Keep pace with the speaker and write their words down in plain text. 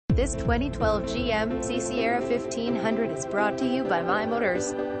This 2012 GMC Sierra 1500 is brought to you by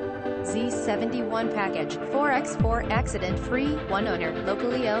MyMotors. Z71 package, 4x4 accident-free, one owner,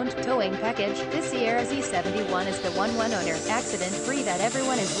 locally owned, towing package. This Sierra Z71 is the one owner, accident-free that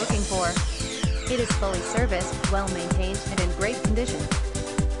everyone is looking for. It is fully serviced, well-maintained, and in great condition.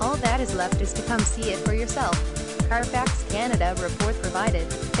 All that is left is to come see it for yourself. Carfax Canada report provided.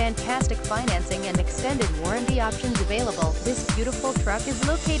 Fantastic financing and extended warranty options available. This beautiful truck is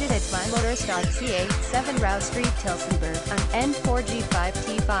located at MyMotors.ca, 7 Rouse Street, Tillsonburg, on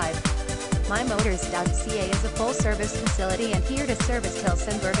N4G5T5. MyMotors.ca is a full-service facility and here to service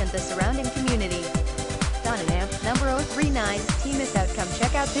Tillsonburg and the surrounding community. Number 039, miss out. Come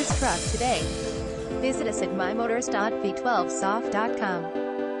check out this truck today. Visit us at mymotors.v12soft.com.